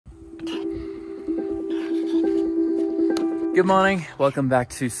Good morning, welcome back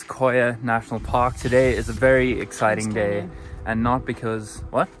to Sequoia National Park. Today is a very exciting day, and not because,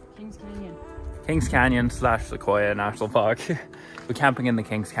 what? Kings Canyon slash Sequoia National Park. We're camping in the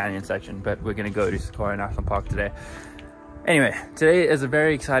Kings Canyon section, but we're gonna go to Sequoia National Park today. Anyway, today is a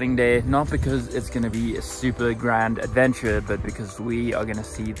very exciting day, not because it's gonna be a super grand adventure, but because we are gonna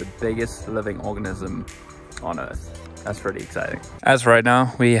see the biggest living organism on Earth. That's pretty exciting. As right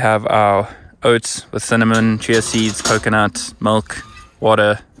now, we have our oats with cinnamon, chia seeds, coconut, milk,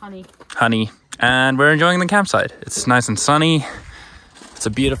 water, honey, and we're enjoying the campsite. It's nice and sunny. It's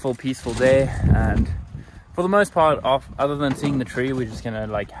a beautiful, peaceful day, and for the most part, other than seeing the tree, we're just gonna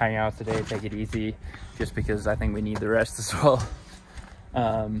like hang out today, take it easy, just because I think we need the rest as well.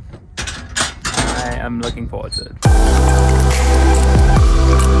 I am looking forward to it.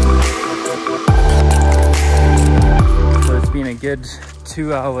 So it's been a good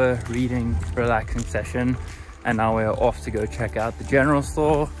 2-hour reading, relaxing session, and now we're off to go check out the general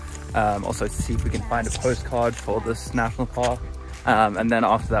store, also to see if we can find a postcard for this national park, and then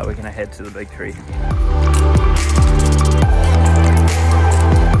after that we're gonna head to the big tree.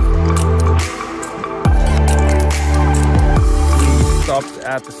 We stopped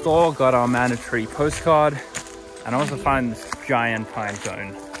at the store, got our mandatory postcard, and also find this giant pine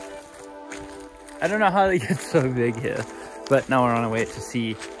cone. I don't know how they get so big here, but now we're on our way to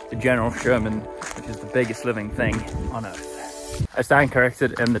see the General Sherman, which is the biggest living thing on Earth. I stand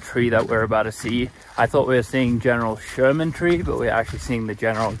corrected in the tree that we're about to see. I thought we were seeing General Sherman tree, but we're actually seeing the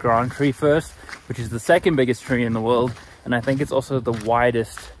General Grant tree first, which is the second biggest tree in the world. And I think it's also the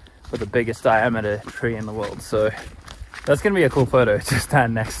widest or the biggest diameter tree in the world. So that's gonna be a cool photo to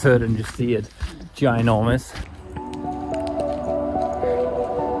stand next to it and just see it ginormous.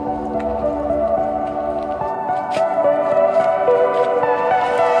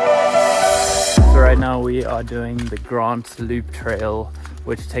 Right now we are doing the Grant Loop Trail,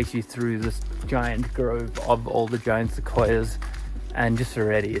 which takes you through this giant grove of all the giant sequoias, and just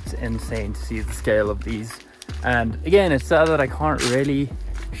already it's insane to see the scale of these. And again, it's sad that I can't really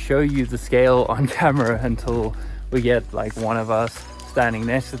show you the scale on camera until we get like one of us standing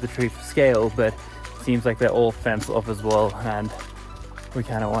next to the tree for scale, but it seems like they're all fenced off as well, and we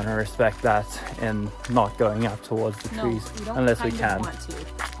kind of want to respect that and not going up towards the trees unless we can.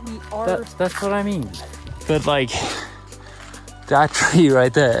 That's what I mean. But like, that tree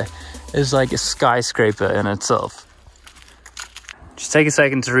right there is like a skyscraper in itself. Just take a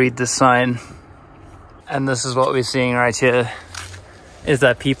second to read this sign. And this is what we're seeing right here, is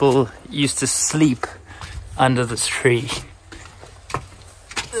that people used to sleep under this tree.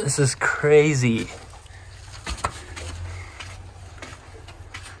 This is crazy.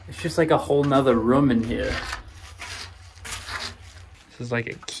 It's just like a whole nother room in here. This is like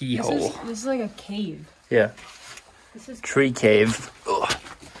a keyhole. This is like a cave. Yeah. This is tree cave. Ugh.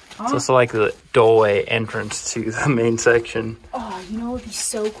 It's also like the doorway entrance to the main section. Oh, you know what would be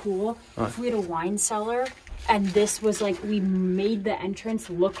so cool? What? If we had a wine cellar and this was like, we made the entrance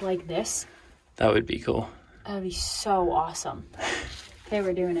look like this. That would be cool. That would be so awesome. Okay,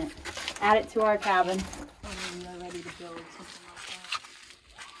 we're doing it. Add it to our cabin. And we're ready to build something like that.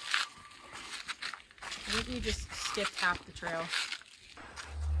 I think we just skipped half the trail.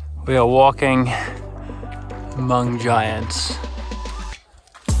 We are walking among giants.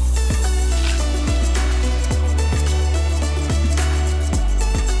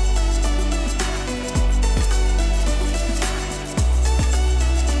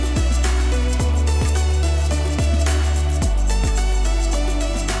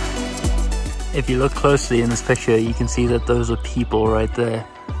 If you look closely in this picture, you can see that those are people right there,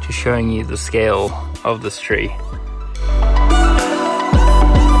 just showing you the scale of this tree.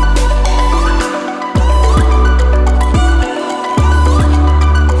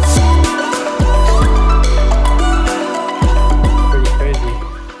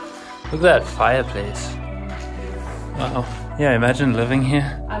 Look at that fireplace. Wow. Yeah, imagine living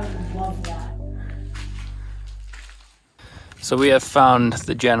here. I would love that. So we have found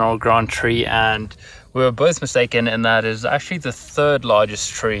the General Grant tree, and we were both mistaken in that it is actually the third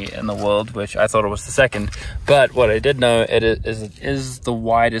largest tree in the world, which I thought it was the second. But what I did know, it is the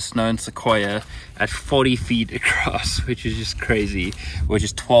widest known sequoia at 40 feet across, which is just crazy, which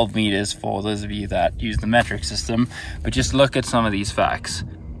is 12 meters for those of you that use the metric system. But just look at some of these facts.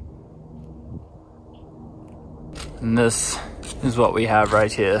 And this is what we have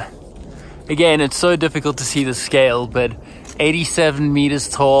right here. Again, it's so difficult to see the scale, but 87 meters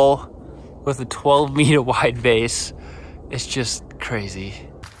tall with a 12-meter wide base. It's just crazy.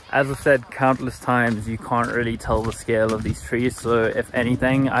 As I've said countless times, you can't really tell the scale of these trees. So if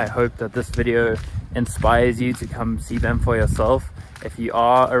anything, I hope that this video inspires you to come see them for yourself. If you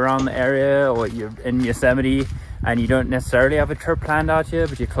are around the area or you're in Yosemite and you don't necessarily have a trip planned out here,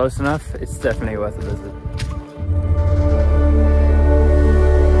 but you're close enough, it's definitely worth a visit.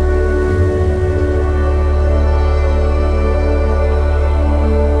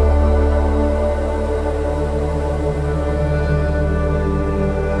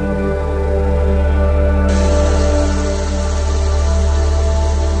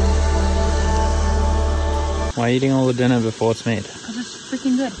 Why are you eating all the dinner before it's made? Because it's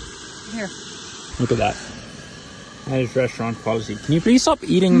freaking good. Here. Look at that. That is restaurant quality. Can you please stop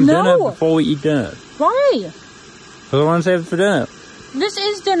eating dinner before we eat dinner? Why? Because I want to save it for dinner. This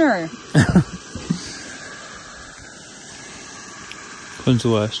is dinner. What's the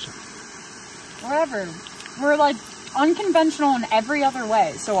worst? Whatever. We're like unconventional in every other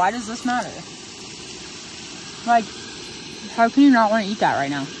way, so why does this matter? Like, how can you not want to eat that right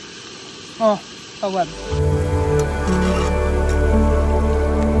now? Oh, web.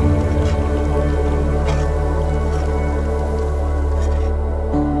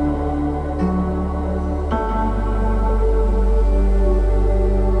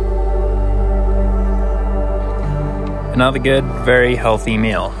 Another good, very healthy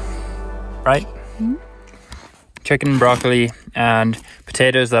meal, right? Mm-hmm. Chicken, broccoli, and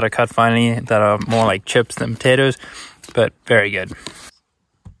potatoes that are cut finely, that are more like chips than potatoes, but very good.